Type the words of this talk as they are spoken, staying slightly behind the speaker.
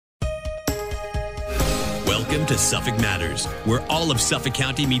Welcome to Suffolk Matters, where all of Suffolk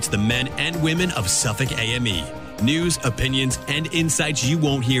County meets the men and women of Suffolk AME. News, opinions, and insights you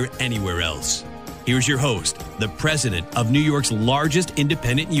won't hear anywhere else. Here's your host, the president of New York's largest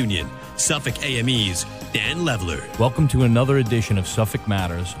independent union, Suffolk AME's Dan Levler. Welcome to another edition of Suffolk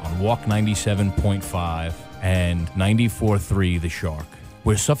Matters on Walk 97.5 and 94.3 The Shark,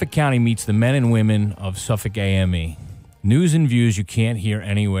 where Suffolk County meets the men and women of Suffolk AME. News and views you can't hear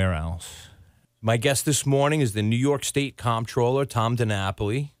anywhere else. My guest this morning is the New York State Comptroller, Tom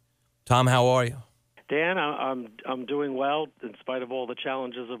DiNapoli. Tom, how are you? Dan, I'm doing well in spite of all the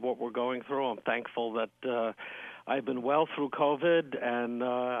challenges of what we're going through. I'm thankful that I've been well through COVID, and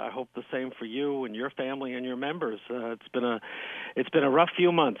I hope the same for you and your family and your members. It's been a rough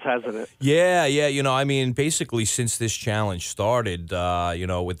few months, hasn't it? Yeah. You know, I mean, basically since this challenge started,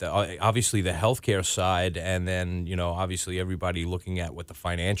 with obviously the healthcare side, and then obviously everybody looking at what the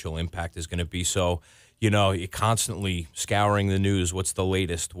financial impact is going to be. So, you're constantly scouring the news. What's the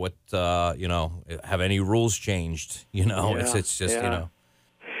latest? What have any rules changed? It's just.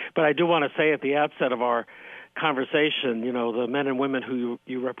 But I do want to say at the outset of our conversation, the men and women who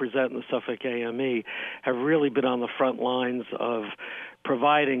you represent in the Suffolk AME have really been on the front lines of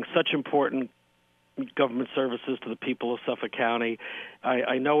providing such important government services to the people of Suffolk County.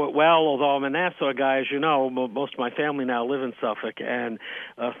 I know it well, although I'm a Nassau guy, as you know. Most of my family now live in Suffolk, and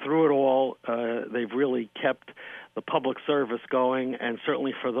through it all, they've really kept the public service going, and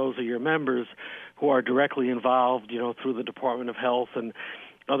certainly for those of your members who are directly involved, through the Department of Health and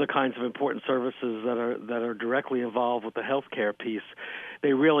other kinds of important services that are directly involved with the healthcare piece,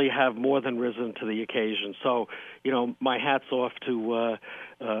 they really have more than risen to the occasion. So, my hat's off to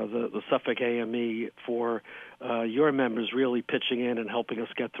the Suffolk AME for your members really pitching in and helping us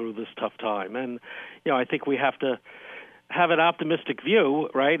get through this tough time. And, I think we have to have an optimistic view,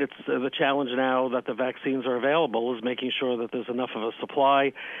 right? It's the challenge now that the vaccines are available is making sure that there's enough of a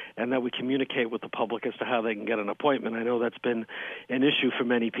supply and that we communicate with the public as to how they can get an appointment. I know that's been an issue for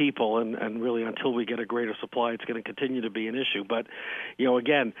many people, and really until we get a greater supply, it's going to continue to be an issue. But,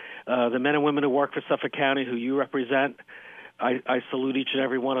 again, the men and women who work for Suffolk County, who you represent, I salute each and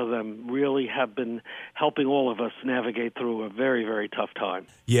every one of them, really have been helping all of us navigate through a very, very tough time.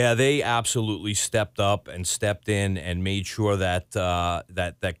 Yeah, they absolutely stepped up and stepped in and made sure that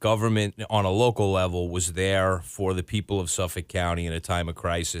that government on a local level was there for the people of Suffolk County in a time of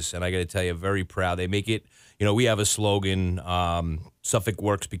crisis. And I got to tell you, very proud. They make it, we have a slogan, Suffolk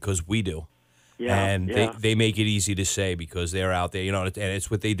works because we do. They make it easy to say because they're out there, and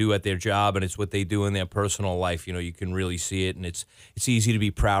it's what they do at their job, and it's what they do in their personal life. You can really see it, and it's easy to be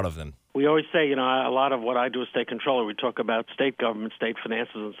proud of them. We always say, a lot of what I do as state controller, we talk about state government, state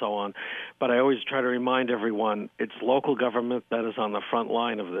finances, and so on. But I always try to remind everyone it's local government that is on the front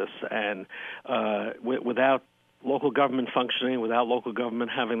line of this. And without local government functioning, without local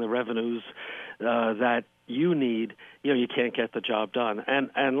government having the revenues that you need, you can't get the job done.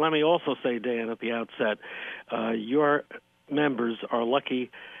 And let me also say, Dan, at the outset, your members are lucky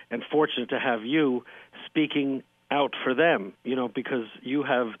and fortunate to have you speaking out for them, because you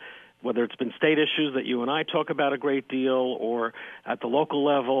have, whether it's been state issues that you and I talk about a great deal or at the local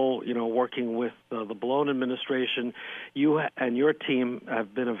level, working with the Balone administration, you and your team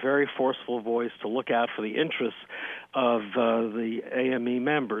have been a very forceful voice to look out for the interests of the AME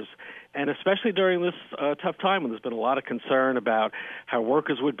members. And especially during this tough time when there's been a lot of concern about how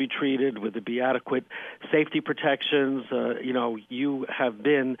workers would be treated, would there be adequate safety protections, you have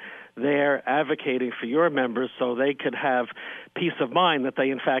been there advocating for your members so they could have peace of mind that they,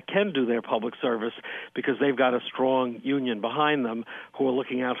 in fact, can do their public service because they've got a strong union behind them who are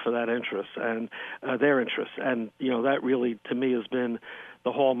looking out for that interest and their interests. And, that really, to me, has been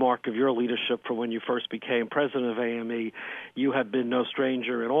the hallmark of your leadership from when you first became president of AME. You have been no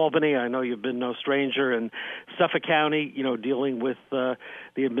stranger in Albany. I know you've been no stranger in Suffolk County, dealing with the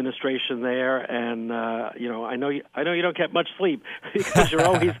administration there. And, I know you don't get much sleep because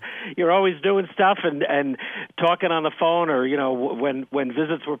you're always doing stuff and talking on the phone or, when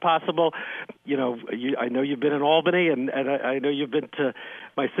visits were possible. I know you've been in Albany and I know you've been to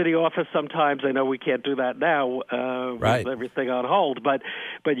my city office sometimes. I know we can't do that now right. with everything on hold, but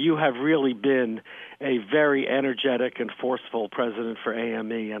you have really been a very energetic and forceful president for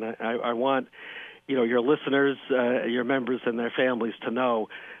AME, and I want your listeners, your members, and their families to know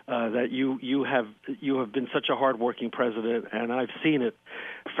that you have been such a hardworking president, and I've seen it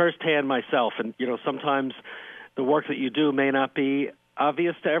firsthand myself. And sometimes the work that you do may not be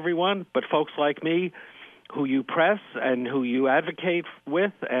obvious to everyone, but folks like me, who you press and who you advocate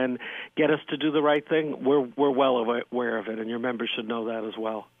with and get us to do the right thing, we're well aware of it, and your members should know that as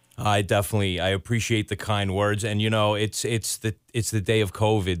well. I appreciate the kind words, and it's the day of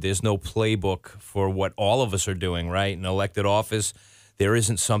COVID. There's no playbook for what all of us are doing, right? In elected office, there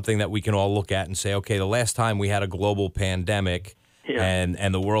isn't something that we can all look at and say, okay, the last time we had a global pandemic,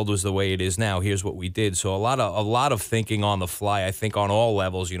 and the world was the way it is now, here's what we did. So a lot of thinking on the fly, I think, on all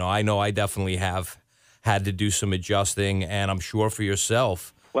levels. I know I definitely have had to do some adjusting, and I'm sure for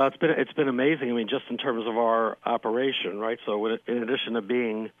yourself. Well, it's been amazing. I mean, just in terms of our operation, right? So in addition to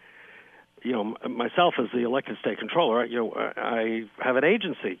being, myself as the elected state controller, I have an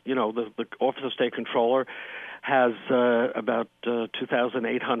agency. The Office of State Controller has about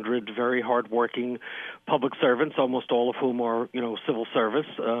 2,800 very hardworking public servants, almost all of whom are, civil service,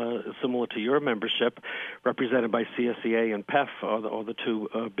 similar to your membership, represented by CSEA and PEF, are the two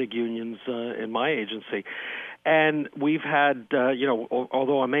big unions in my agency. And we've had,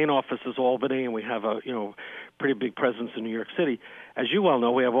 although our main office is Albany and we have a, pretty big presence in New York City, as you well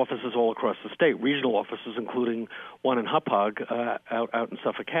know, we have offices all across the state, regional offices, including one in Hauppauge out in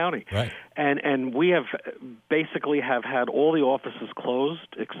Suffolk County. Right. And we have basically have had all the offices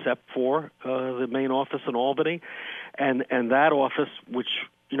closed except for the main office in Albany. And that office, which,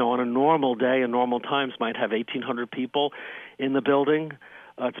 on a normal day and normal times might have 1,800 people in the building.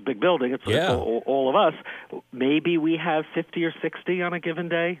 It's a big building. It's all of us. Maybe we have 50 or 60 on a given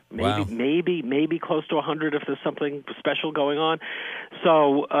day. Maybe close to 100 if there's something special going on.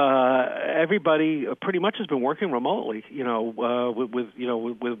 So everybody pretty much has been working remotely.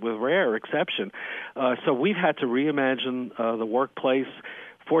 With rare exception. So we've had to reimagine the workplace.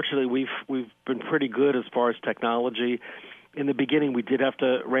 Fortunately, we've been pretty good as far as technology. In the beginning, we did have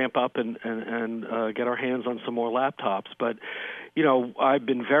to ramp up and get our hands on some more laptops. But, I've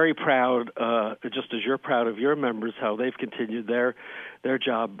been very proud, just as you're proud of your members, how they've continued their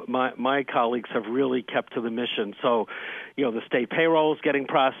job. My colleagues have really kept to the mission. So, the state payroll is getting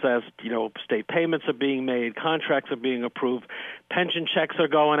processed. State payments are being made. Contracts are being approved. Pension checks are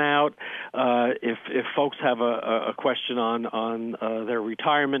going out. If folks have a question on their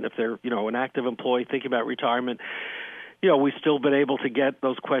retirement, if they're, an active employee thinking about retirement, we've still been able to get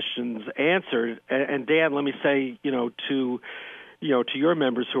those questions answered. And Dan, let me say, to your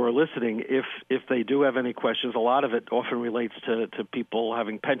members who are listening, if they do have any questions, a lot of it often relates to people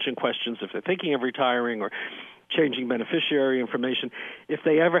having pension questions if they're thinking of retiring or changing beneficiary information. If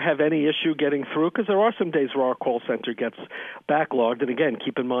they ever have any issue getting through, because there are some days where our call center gets backlogged, and again,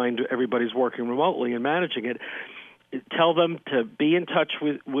 keep in mind everybody's working remotely and managing it. Tell them to be in touch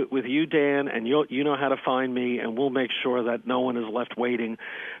with you, Dan, and you know how to find me, and we'll make sure that no one is left waiting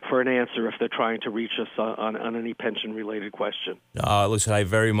for an answer if they're trying to reach us on any pension-related question. Listen, I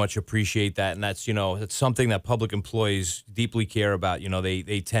very much appreciate that, and that's it's something that public employees deeply care about.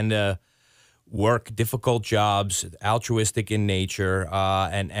 They tend to work difficult jobs, altruistic in nature,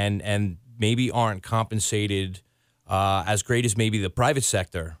 and maybe aren't compensated as great as maybe the private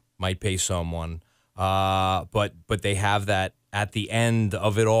sector might pay someone. But they have that at the end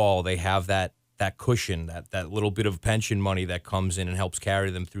of it all. They have that cushion, that little bit of pension money that comes in and helps carry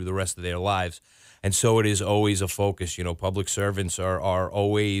them through the rest of their lives. And so it is always a focus. Public servants are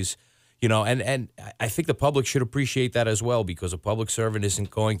always, and I think the public should appreciate that as well, because a public servant isn't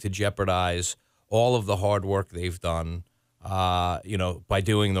going to jeopardize all of the hard work they've done, by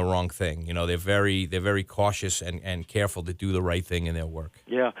doing the wrong thing. They're very cautious and careful to do the right thing in their work.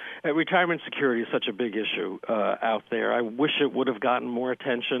 Yeah, retirement security is such a big issue out there. I wish it would have gotten more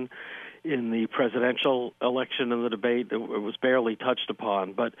attention in the presidential election and the debate. It was barely touched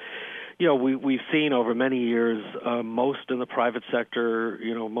upon, but we've seen over many years, most in the private sector,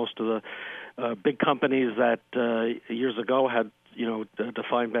 most of the big companies that years ago had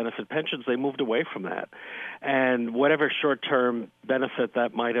defined benefit pensions, they moved away from that. And whatever short-term benefit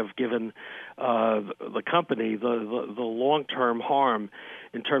that might have given the company, the long-term harm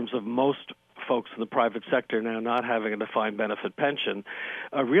in terms of most folks in the private sector now not having a defined benefit pension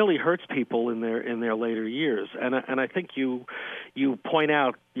really hurts people in their later years. And I think you point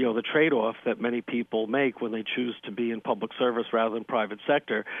out the trade-off that many people make when they choose to be in public service rather than private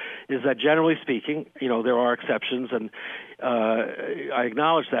sector is that, generally speaking, there are exceptions, and I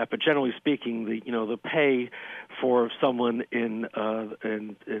acknowledge that, but generally speaking, the pay for someone in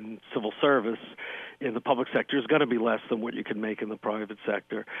civil service in the public sector is going to be less than what you can make in the private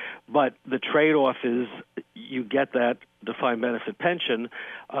sector. But the trade-off is you get that defined benefit pension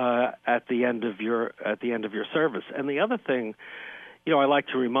at the end of your service. And the other thing, I like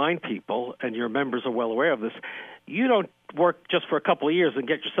to remind people, and your members are well aware of this, you don't work just for a couple of years and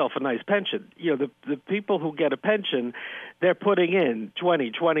get yourself a nice pension. The people who get a pension, they're putting in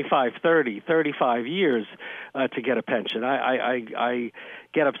 20, 25, 30, 35 years to get a pension. I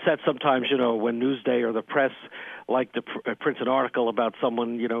get upset sometimes, when Newsday or the press like to print an article about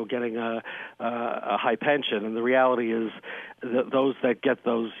someone, getting a high pension, and the reality is that those that get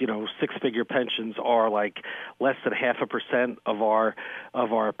those, six-figure pensions are like less than 0.5% of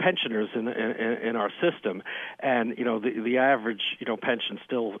our pensioners in our system, and the average pension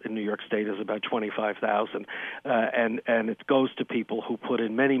still in New York State is about $25,000, and it goes to people who put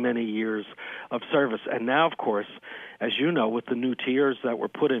in many years of service, and now of course, as you know, with the new tiers that were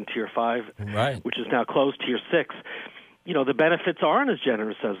put in Tier 5, right, which is now closed Tier 6, the benefits aren't as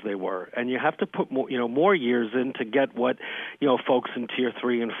generous as they were, and you have to put more years in to get what folks in Tier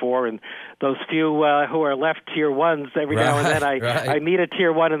 3 and 4, and those few who are left Tier 1s. Every now and then I meet a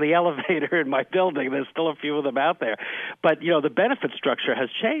Tier 1 in the elevator in my building. There's still a few of them out there, but the benefit structure has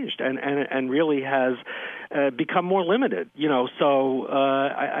changed and really has become more limited. So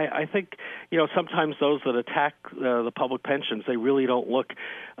I think sometimes those that attack the public pensions, they really don't look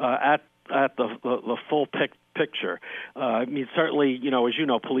at the full picture. I mean, certainly, as you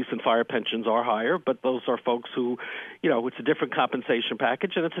know, police and fire pensions are higher, but those are folks who, it's a different compensation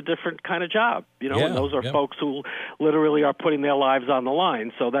package and it's a different kind of job, and those are folks who literally are putting their lives on the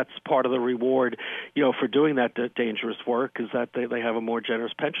line. So that's part of the reward, for doing that dangerous work is that they have a more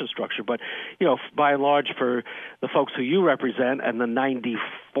generous pension structure. But, by and large, for the folks who you represent and the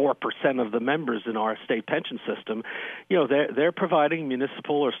 94% of the members in our state pension system, they're providing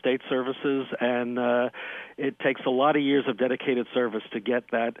municipal or state services, and it takes a lot of years of dedicated service to get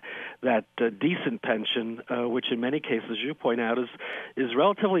that decent pension, which in many cases, as you point out, is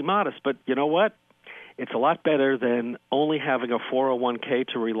relatively modest. But you know what? It's a lot better than only having a 401k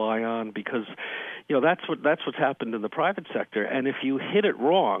to rely on, because that's what's happened in the private sector. And if you hit it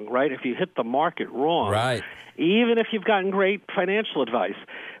wrong, right? If you hit the market wrong, right, even if you've gotten great financial advice,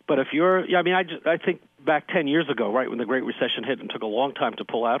 but if I think back 10 years ago, right, when the Great Recession hit and took a long time to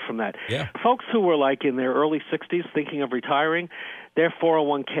pull out from that, folks who were like in their early 60s thinking of retiring, their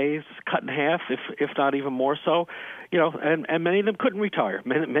 401ks cut in half, if not even more so, and many of them couldn't retire.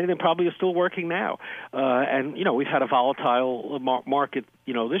 Many of them probably are still working now. And we've had a volatile market,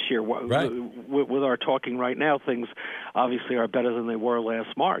 this year. Right. With our talking right now, things obviously are better than they were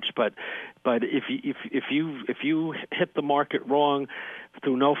last March. But if you hit the market wrong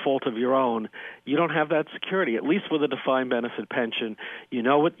through no fault of your own, you don't have that security. At least with a defined benefit pension, you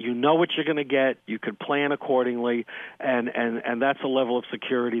know what you're going to get. You could plan accordingly, and that's a level of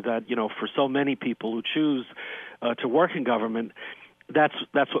security that for so many people who choose to work in government, that's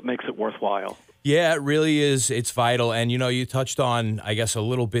what makes it worthwhile. Yeah, it really is. It's vital. And, you touched on, I guess, a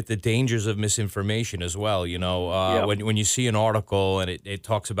little bit the dangers of misinformation as well. When you see an article and it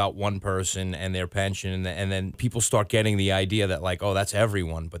talks about one person and their pension, and then people start getting the idea that, like, oh, that's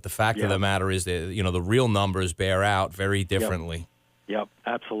everyone. But the fact of the matter is that, the real numbers bear out very differently. Yep,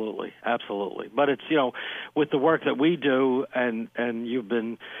 absolutely. But it's, with the work that we do, and you've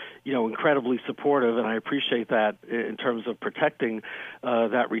been, incredibly supportive, and I appreciate that in terms of protecting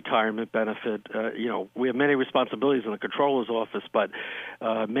that retirement benefit. We have many responsibilities in the Comptroller's office, but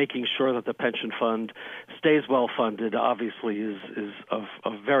making sure that the pension fund stays well funded obviously is of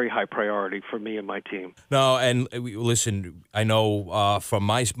very high priority for me and my team. No, and listen, I know from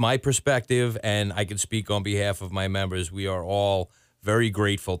my perspective, and I can speak on behalf of my members, we are all very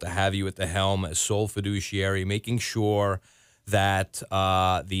grateful to have you at the helm as sole fiduciary, making sure that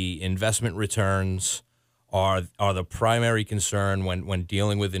the investment returns are the primary concern when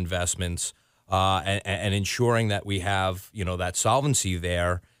dealing with investments, and ensuring that we have that solvency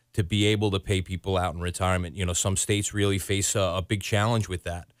there to be able to pay people out in retirement. Some states really face a big challenge with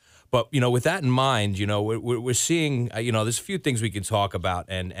that. But with that in mind, we're seeing there's a few things we can talk about,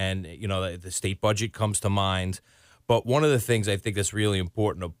 and the state budget comes to mind. But one of the things I think that's really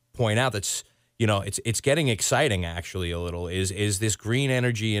important to point out that's, it's getting exciting actually a little is this green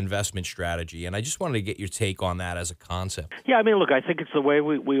energy investment strategy. And I just wanted to get your take on that as a concept. Yeah, I mean, look, I think it's the way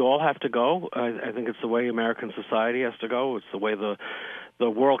we all have to go. I think it's the way American society has to go. It's the way the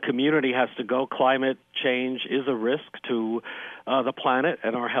world community has to go. Climate change is a risk to the planet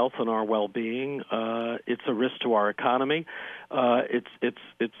and our health and our well-being. It's a risk to our economy. It's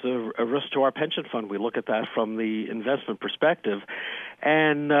a risk to our pension fund. We look at that from the investment perspective.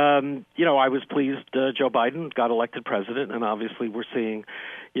 And, I was pleased Joe Biden got elected president, and obviously we're seeing,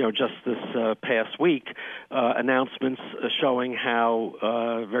 just this past week, announcements showing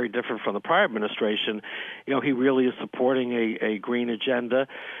how very different from the prior administration, he really is supporting a green agenda,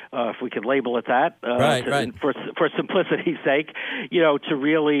 if we could label it that. Right. Right. For simplicity's sake, to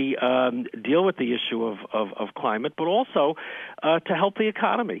really deal with the issue of climate, but also to help the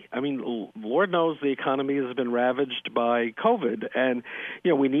economy. I mean, Lord knows the economy has been ravaged by COVID, and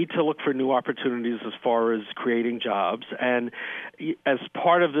we need to look for new opportunities as far as creating jobs. And as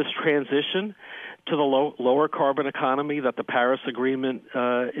part of this transition to the lower carbon economy that the Paris Agreement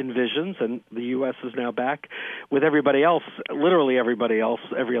envisions, and the U.S. is now back with everybody else, literally everybody else,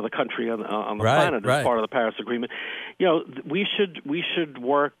 every other country on the planet as part of the Paris Agreement. We should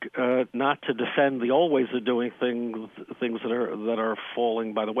work not to defend the old ways of doing things that are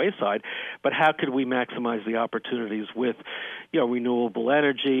falling by the wayside, but how could we maximize the opportunities with renewable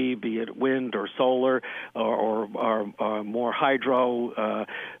energy, be it wind or solar or more hydro,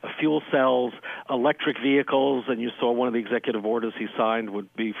 fuel cells, electric vehicles, and you saw one of the executive orders he signed would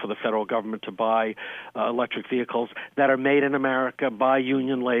be for the federal government to buy electric vehicles that are made in America by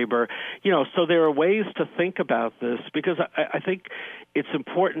union labor. So there are ways to think about this, because I think it's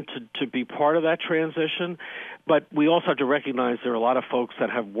important to be part of that transition, but we also have to recognize there are a lot of folks that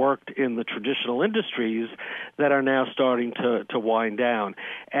have worked in the traditional industries that are now starting to wind down,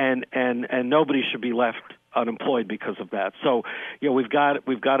 and nobody should be left unemployed because of that. So, we've got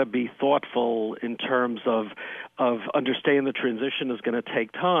to be thoughtful in terms of understanding the transition is going to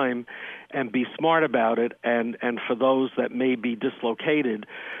take time, and be smart about it. And for those that may be dislocated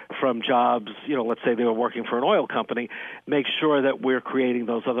from jobs, let's say they were working for an oil company, make sure that we're creating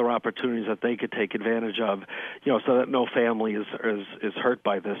those other opportunities that they could take advantage of, so that no family is hurt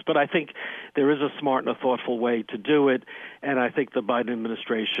by this. But I think there is a smart and a thoughtful way to do it, and I think the Biden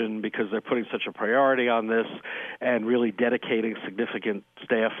administration, because they're putting such a priority on this and really dedicating significant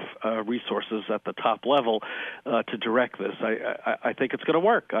staff resources at the top level to direct this, I think it's going to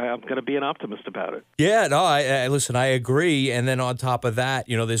work. I'm going to be an optimist about it. Yeah, no, I listen, I agree. And then on top of that,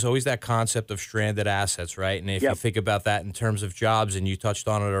 there's always that concept of stranded assets, right? And if you think about that in terms of jobs, and you touched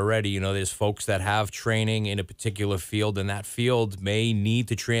on it already, there's folks that have training in a particular field, and that field may need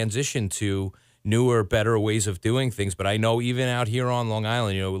to transition to newer, better ways of doing things. But I know even out here on Long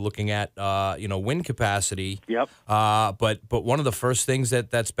Island, we're looking at, wind capacity. Yep. But one of the first things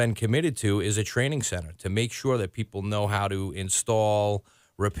that's been committed to is a training center to make sure that people know how to install,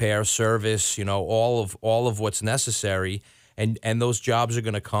 repair, service, all of what's necessary. And those jobs are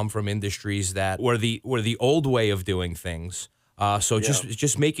going to come from industries that were the old way of doing things.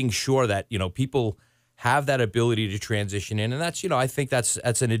 Just making sure that, people have that ability to transition in. And that's, I think that's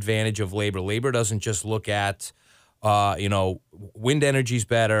an advantage of labor. Labor doesn't just look at, wind energy's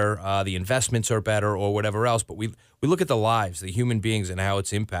better, the investments are better, or whatever else, but we look at the lives, the human beings, and how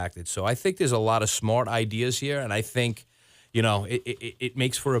it's impacted. So I think there's a lot of smart ideas here, and I think, it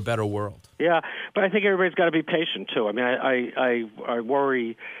makes for a better world. Yeah, but I think everybody's got to be patient, too. I mean, I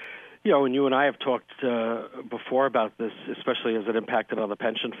worry, and you and I have talked before about this, especially as it impacted on the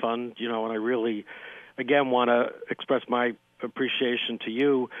pension fund, and I really, again, want to express my appreciation to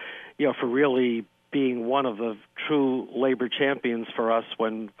you, for really being one of the true labor champions for us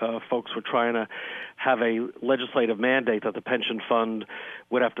when folks were trying to have a legislative mandate that the pension fund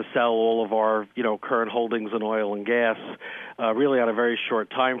would have to sell all of our, current holdings in oil and gas, really on a very short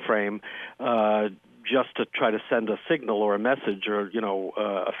time frame, just to try to send a signal or a message or,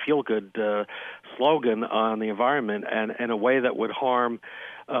 a feel-good slogan on the environment, and in a way that would harm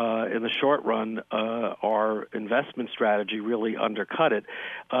in the short run, our investment strategy, really undercut it.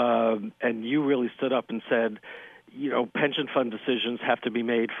 And you really stood up and said, pension fund decisions have to be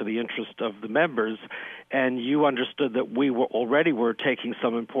made for the interest of the members. And you understood that we were taking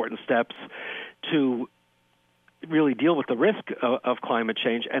some important steps to really deal with the risk of climate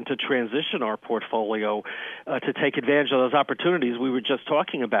change and to transition our portfolio to take advantage of those opportunities we were just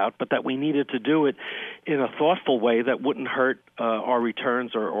talking about, but that we needed to do it in a thoughtful way that wouldn't hurt our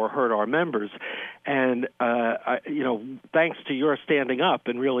returns or hurt our members. And, thanks to your standing up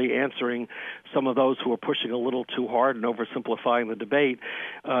and really answering some of those who are pushing a little too hard and oversimplifying the debate,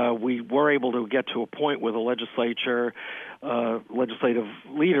 we were able to get to a point where the legislature, legislative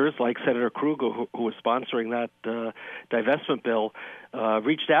leaders like Senator Kruger, who was sponsoring that divestment bill,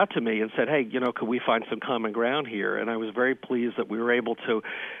 reached out to me and said, hey, could we find some common ground here? And I was very pleased that we were able to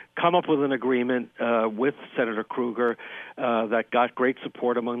come up with an agreement with Senator Kruger that got great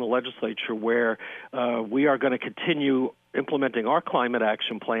support among the legislature, where we are going to continue implementing our climate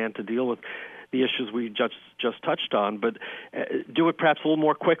action plan to deal with the issues we just touched on, but do it perhaps a little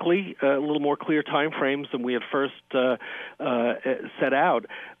more quickly, a little more clear time frames than we had first set out.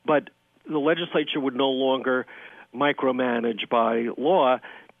 But the legislature would no longer micromanage by law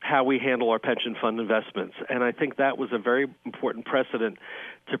how we handle our pension fund investments. And I think that was a very important precedent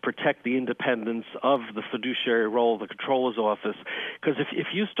to protect the independence of the fiduciary role of the Comptroller's office. Because if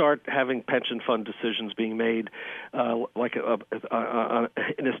you start having pension fund decisions being made like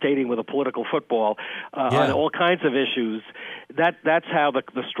in a stadium with a political football on all kinds of issues, that's how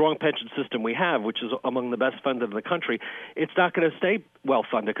the strong pension system we have, which is among the best funded in the country, it's not going to stay well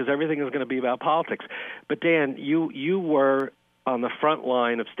funded because everything is going to be about politics. But Dan, you were on the front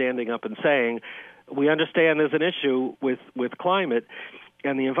line of standing up and saying, we understand there's an issue with climate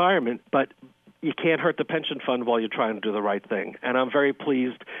and the environment, but you can't hurt the pension fund while you're trying to do the right thing. And I'm very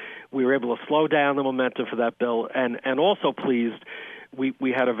pleased we were able to slow down the momentum for that bill, and also pleased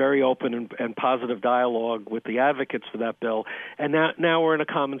we had a very open and positive dialogue with the advocates for that bill, and now we're in a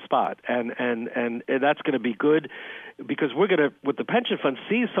common spot, and that's going to be good because we're going to, with the pension fund,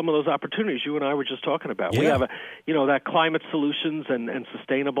 see some of those opportunities you and I were just talking about. Yeah. We have that climate solutions and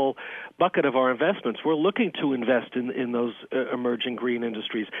sustainable bucket of our investments. We're looking to invest in those emerging green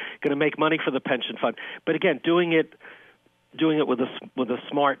industries, going to make money for the pension fund, but again, doing it with a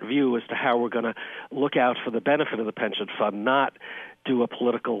smart view as to how we're going to look out for the benefit of the pension fund, not do a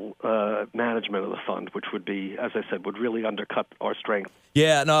political management of the fund, which would be, as I said, would really undercut our strength.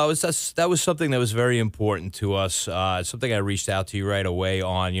 Yeah, no, that was something that was very important to us. Something I reached out to you right away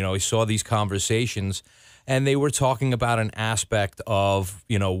on. We saw these conversations, and they were talking about an aspect of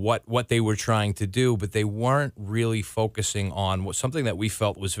what they were trying to do, but they weren't really focusing on something that we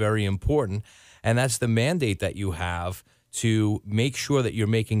felt was very important, and that's the mandate that you have to make sure that you're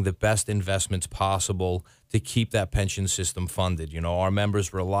making the best investments possible to keep that pension system funded. Our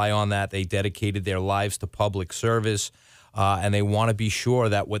members rely on that. They dedicated their lives to public service, and they want to be sure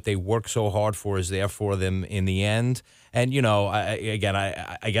that what they work so hard for is there for them in the end. And,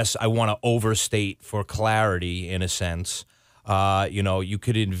 I guess I want to overstate for clarity in a sense. You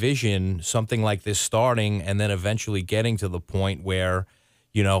could envision something like this starting and then eventually getting to the point where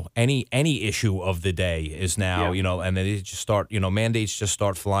any issue of the day is now, and then it just start, mandates just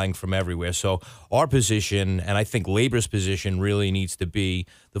start flying from everywhere. So our position, and I think Labor's position, really needs to be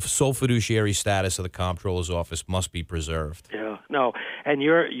the sole fiduciary status of the Comptroller's office must be preserved. Yeah, no, and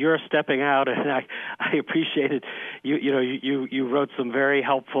you're stepping out, and I appreciate it. You wrote some very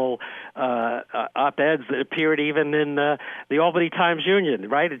helpful op-eds that appeared even in the Albany Times-Union,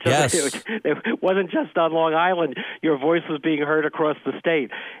 right? It wasn't just on Long Island. Your voice was being heard across the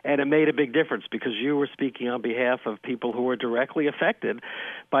state, and it made a big difference because you were speaking on behalf of people who were directly affected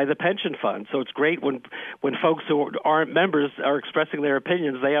by the pension fund. So it's great when folks who aren't members are expressing their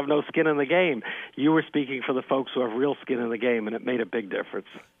opinions. They have no skin in the game. You were speaking for the folks who have real skin in the game, and it made a big difference.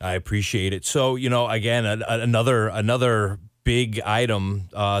 I appreciate it. So, again, another big item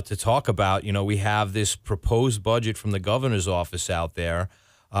to talk about. We have this proposed budget from the governor's office out there.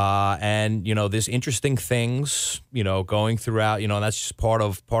 And there's interesting things, going throughout, and that's just part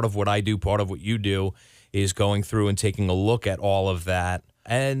of what I do, part of what you do is going through and taking a look at all of that.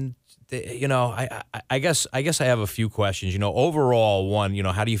 And I guess I have a few questions. Overall, one,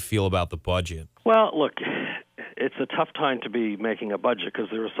 how do you feel about the budget? Well, look, it's a tough time to be making a budget because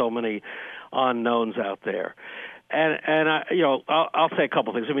there are so many unknowns out there. And I'll say a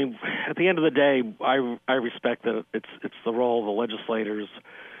couple things. I mean, at the end of the day, I respect that it's the role of the legislators,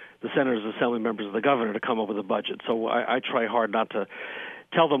 the senators, the assembly members, of the governor to come up with a budget. So I try hard not to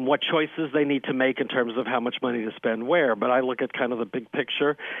tell them what choices they need to make in terms of how much money to spend where, but I look at kind of the big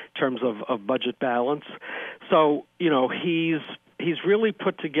picture in terms of budget balance. So, he's really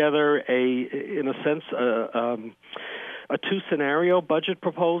put together in a sense, a two-scenario budget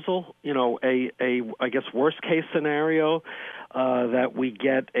proposal, I guess, worst-case scenario that we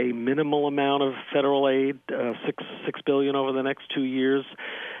get a minimal amount of federal aid, $6 billion over the next 2 years,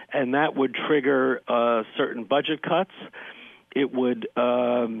 and that would trigger certain budget cuts. It would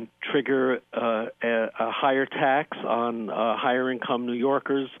trigger a higher tax on higher-income New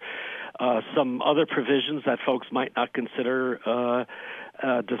Yorkers, some other provisions that folks might not consider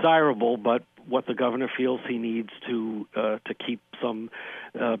desirable, but what the governor feels he needs to keep some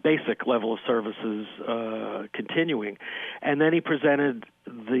basic level of services continuing. And then he presented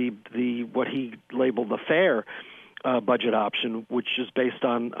the what he labeled the fair budget option, which is based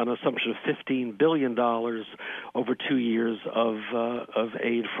on an assumption of $15 billion over 2 years of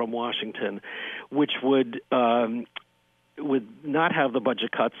aid from Washington, which would not have the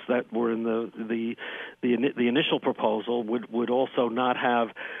budget cuts that were in the initial proposal, would also not have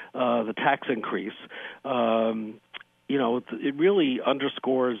the tax increase. It really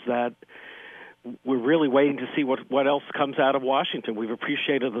underscores that we're really waiting to see what else comes out of Washington. We've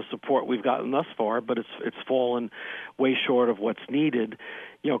appreciated the support we've gotten thus far, but it's fallen way short of what's needed.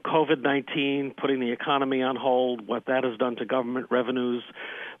 COVID-19, putting the economy on hold, what that has done to government revenues,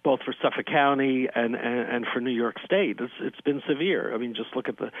 both for Suffolk County and for New York State. It's been severe. I mean, just look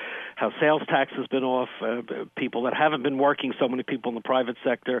at how sales tax has been off, people that haven't been working, so many people in the private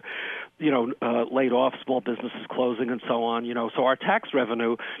sector, laid off, small businesses closing and so on. So our tax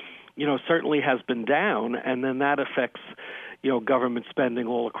revenue, certainly has been down, and then that affects, government spending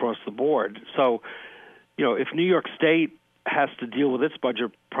all across the board. So, if New York State has to deal with its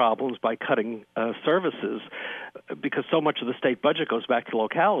budget problems by cutting services, because so much of the state budget goes back to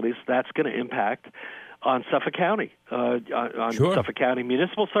localities, that's going to impact on Suffolk County, on Sure. Suffolk County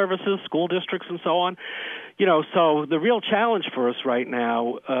municipal services, school districts, and so on. So the real challenge for us right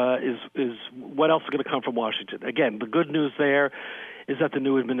now is what else is going to come from Washington. Again, the good news there is that the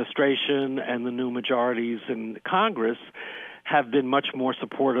new administration and the new majorities in Congress have been much more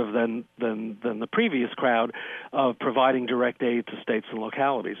supportive than the previous crowd of providing direct aid to states and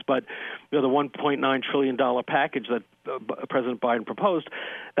localities. But the $1.9 trillion package that President Biden proposed,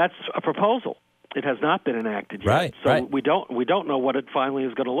 that's a proposal. It has not been enacted yet. Right, so right. we don't know what it finally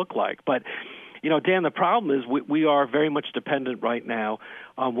is going to look like. But Dan, the problem is we are very much dependent right now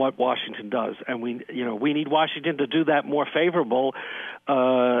on what Washington does, and we need Washington to do that more favorable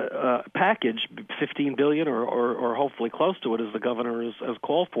package, $15 billion or hopefully close to it, as the governor has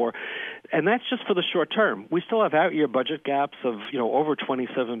called for, and that's just for the short term. We still have out-year budget gaps of over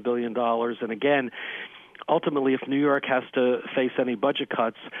 $27 billion, and again, ultimately, if New York has to face any budget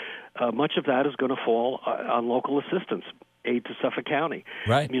cuts, much of that is going to fall on local assistance, aid to Suffolk County,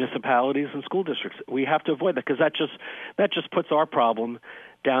 Right. municipalities and school districts. We have to avoid that because that just puts our problem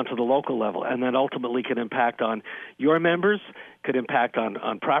down to the local level, and that ultimately can impact on your members, could impact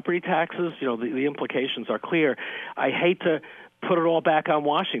on property taxes. The implications are clear. I hate to put it all back on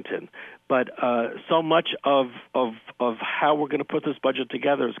Washington, but so much of how we're going to put this budget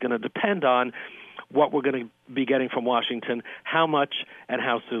together is going to depend on what we're going to be getting from Washington, how much, and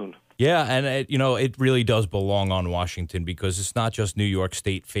how soon. Yeah, and it really does belong on Washington because it's not just New York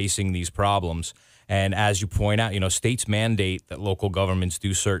State facing these problems. And as you point out, states mandate that local governments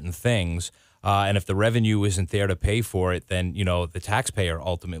do certain things. And if the revenue isn't there to pay for it, then, the taxpayer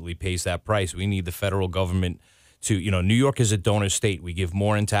ultimately pays that price. We need the federal government to, New York is a donor state. We give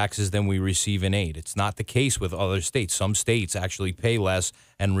more in taxes than we receive in aid. It's not the case with other states. Some states actually pay less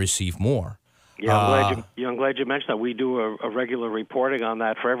and receive more. Yeah, I'm glad you mentioned that. We do a regular reporting on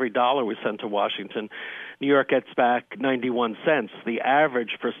that. For every dollar we send to Washington, New York gets back 91 cents. The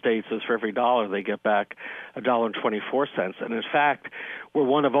average for states is for every dollar they get back $1.24. And in fact, we're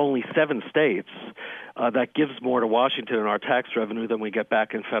one of only 7 states that gives more to Washington in our tax revenue than we get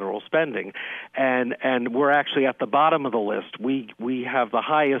back in federal spending. And we're actually at the bottom of the list. We have the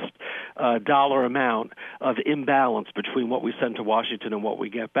highest dollar amount of imbalance between what we send to Washington and what we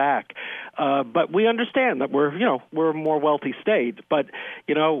get back. But we understand that we're a more wealthy state. But,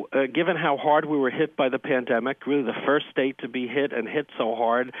 given how hard we were hit by the pandemic, really the first state to be hit and hit so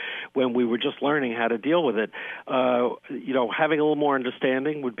hard when we were just learning how to deal with it, having a little more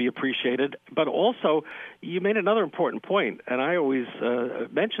understanding would be appreciated. But also, you made another important point, and I always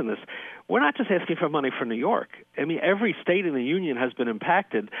mention this. We're not just asking for money for New York. I mean, every state in the union has been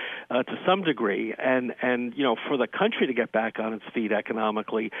impacted to some degree, and for the country to get back on its feet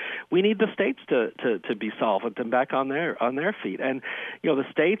economically, we need the states to be solvent and back on their feet. And the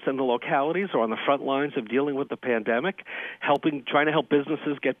states and the localities are on the front lines of dealing with the pandemic, trying to help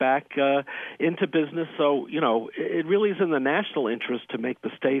businesses get back into business. So it really is in the national interest to make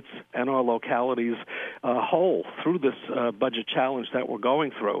the states and our localities whole through this budget challenge that we're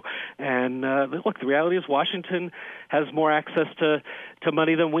going through. And look, the reality is Washington has more access to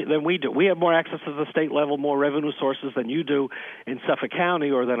money than we do. We have more access to the state level, more revenue sources than you do in Suffolk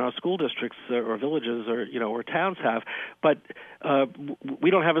County or than our school districts or villages or towns have. But we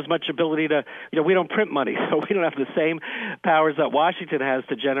don't have as much ability to, we don't print money, so we don't have the same powers that Washington has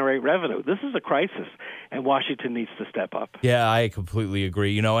to generate revenue. This is a crisis, and Washington needs to step up. Yeah, I completely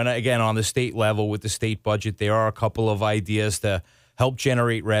agree. And again, on the state level with the state budget, there are a couple of ideas to help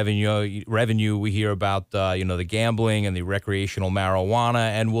generate revenue. We hear about, the gambling and the recreational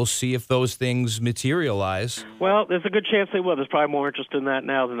marijuana, and we'll see if those things materialize. Well, there's a good chance they will. There's probably more interest in that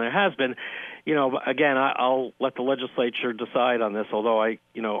now than there has been. Again, I'll let the legislature decide on this, although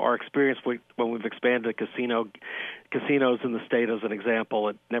our experience when we've expanded casinos in the state, as an example,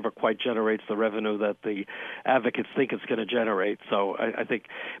 it never quite generates the revenue that the advocates think it's going to generate. So I think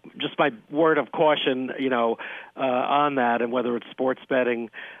just my word of caution, on that, and whether it's sports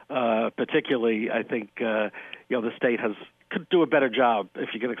betting, particularly, I think, the state has could do a better job if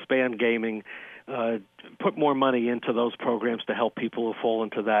you can expand gaming, put more money into those programs to help people who fall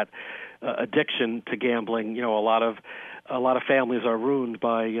into that addiction to gambling. You know, a lot of families are ruined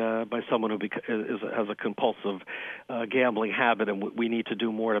by someone who has a compulsive gambling habit, and we need to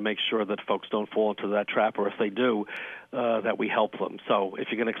do more to make sure that folks don't fall into that trap, or if they do, that we help them. So if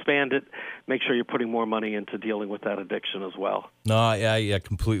you can expand it, make sure you're putting more money into dealing with that addiction as well. No, I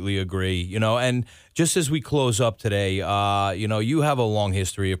completely agree. You know, and just as we close up today, you know, you have a long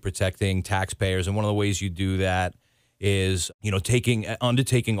history of protecting taxpayers, and one of the ways you do that is, you know,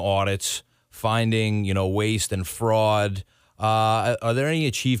 undertaking audits, finding, you know, waste and fraud. Are there any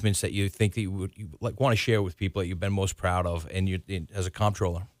achievements that you think that you want to share with people that you've been most proud of as a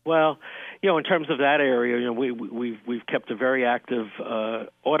comptroller? Well, you know, in terms of that area, you know, we've kept a very active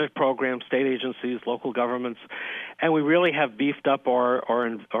audit program, state agencies, local governments, and we really have beefed up our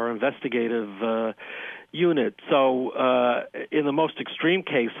investigative unit. So in the most extreme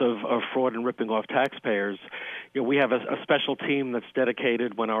case of fraud and ripping off taxpayers, you know, we have a special team that's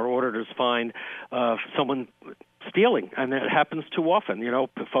dedicated when our auditors find someone stealing, and it happens too often. You know,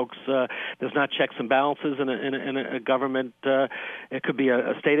 folks, there's not checks and balances in a government. It could be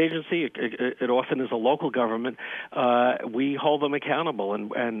a state agency. It often is a local government. We hold them accountable,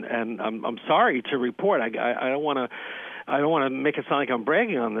 and I'm sorry to report. I don't want to make it sound like I'm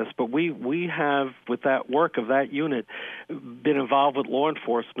bragging on this, but we have, with that work of that unit, been involved with law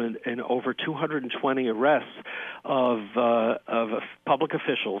enforcement in over 220 arrests of public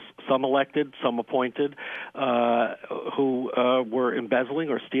officials, some elected, some appointed, who were embezzling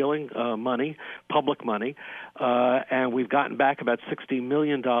or stealing money, public money, and we've gotten back about $60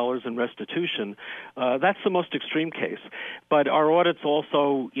 million in restitution. That's the most extreme case. But our audits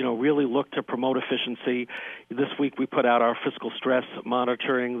also, you know, really look to promote efficiency. This week we put out our fiscal stress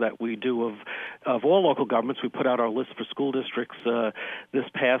monitoring that we do of all local governments. We put out our list for school districts this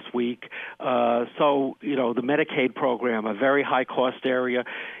past week. So, you know, the Medicaid program, a very high-cost area,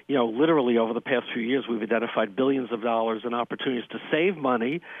 you know, literally over the past few years we've identified billions of dollars in opportunities to save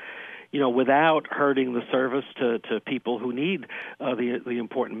money, you know, without hurting the service to people who need the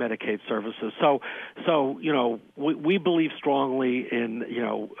important Medicaid services. So you know, we believe strongly in, you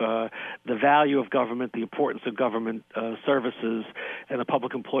know, the value of government, the importance of government services, and the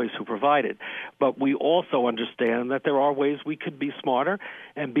public employees who provide it. But we also understand that there are ways we could be smarter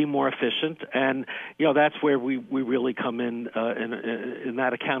and be more efficient, and you know, that's where we really come in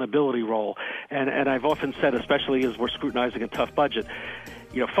that accountability role. And I've often said, especially as we're scrutinizing a tough budget,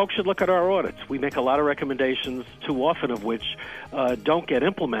 you know, folks should look at our audits. We make a lot of recommendations, too often of which don't get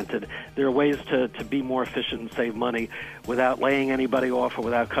implemented. There are ways to be more efficient and save money without laying anybody off or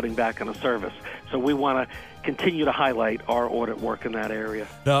without cutting back on a service. So we want to continue to highlight our audit work in that area.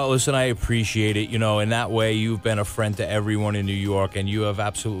 No, listen, I appreciate it. You know, in that way, you've been a friend to everyone in New York, and you have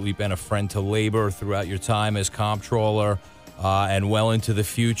absolutely been a friend to labor throughout your time as comptroller. And well into the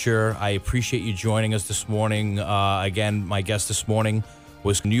future. I appreciate you joining us this morning. Again, my guest this morning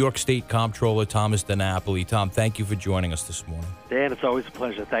was New York State Comptroller Thomas DiNapoli. Tom, thank you for joining us this morning. Dan, it's always a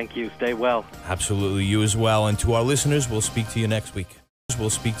pleasure. Thank you. Stay well. Absolutely. You as well. And to our listeners, we'll speak to you next week. We'll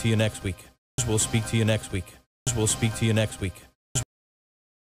speak to you next week. We'll speak to you next week. We'll speak to you next week.